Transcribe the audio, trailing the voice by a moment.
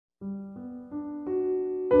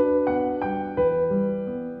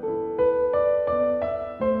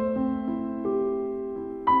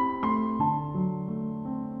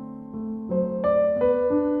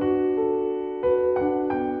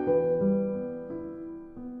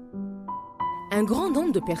Un grand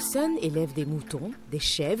nombre de personnes élèvent des moutons, des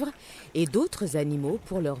chèvres et d'autres animaux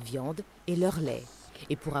pour leur viande et leur lait,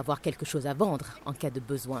 et pour avoir quelque chose à vendre en cas de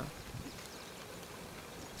besoin.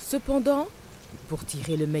 Cependant, pour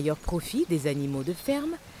tirer le meilleur profit des animaux de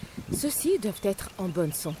ferme, ceux-ci doivent être en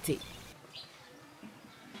bonne santé.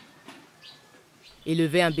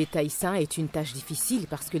 Élever un bétail sain est une tâche difficile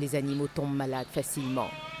parce que les animaux tombent malades facilement.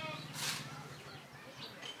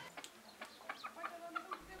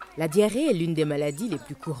 La diarrhée est l'une des maladies les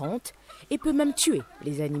plus courantes et peut même tuer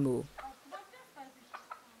les animaux.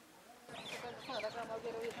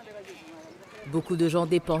 Beaucoup de gens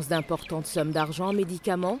dépensent d'importantes sommes d'argent en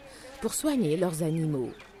médicaments pour soigner leurs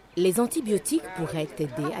animaux. Les antibiotiques pourraient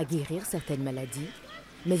aider à guérir certaines maladies,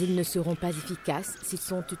 mais ils ne seront pas efficaces s'ils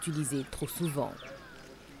sont utilisés trop souvent.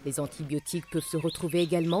 Les antibiotiques peuvent se retrouver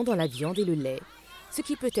également dans la viande et le lait, ce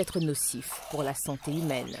qui peut être nocif pour la santé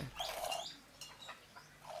humaine.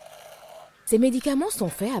 Ces médicaments sont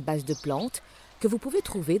faits à base de plantes que vous pouvez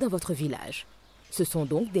trouver dans votre village. Ce sont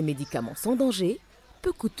donc des médicaments sans danger,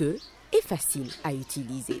 peu coûteux et faciles à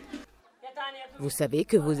utiliser. Vous savez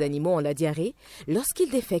que vos animaux ont la diarrhée lorsqu'ils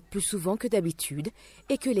défèquent plus souvent que d'habitude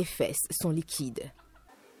et que les fesses sont liquides.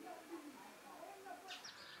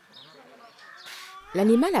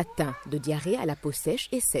 L'animal atteint de diarrhée a la peau sèche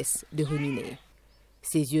et cesse de ruminer.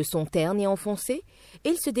 Ses yeux sont ternes et enfoncés et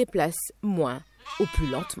il se déplace moins ou plus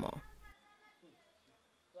lentement.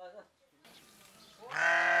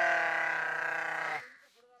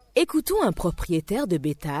 Écoutons un propriétaire de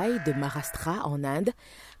bétail de Maharashtra en Inde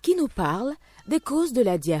qui nous parle des causes de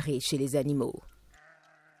la diarrhée chez les animaux.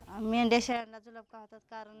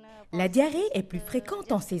 La diarrhée est plus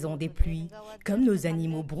fréquente en saison des pluies. Comme nos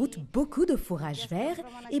animaux broutent beaucoup de fourrage vert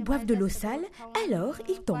et boivent de l'eau sale, alors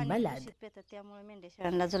ils tombent malades.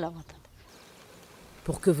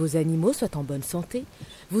 Pour que vos animaux soient en bonne santé,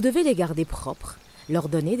 vous devez les garder propres, leur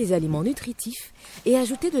donner des aliments nutritifs et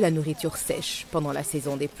ajouter de la nourriture sèche pendant la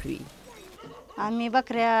saison des pluies.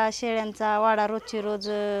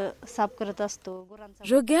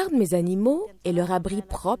 Je garde mes animaux et leur abri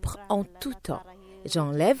propre en tout temps.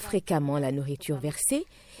 J'enlève fréquemment la nourriture versée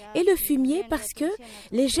et le fumier parce que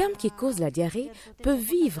les germes qui causent la diarrhée peuvent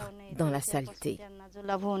vivre dans la saleté.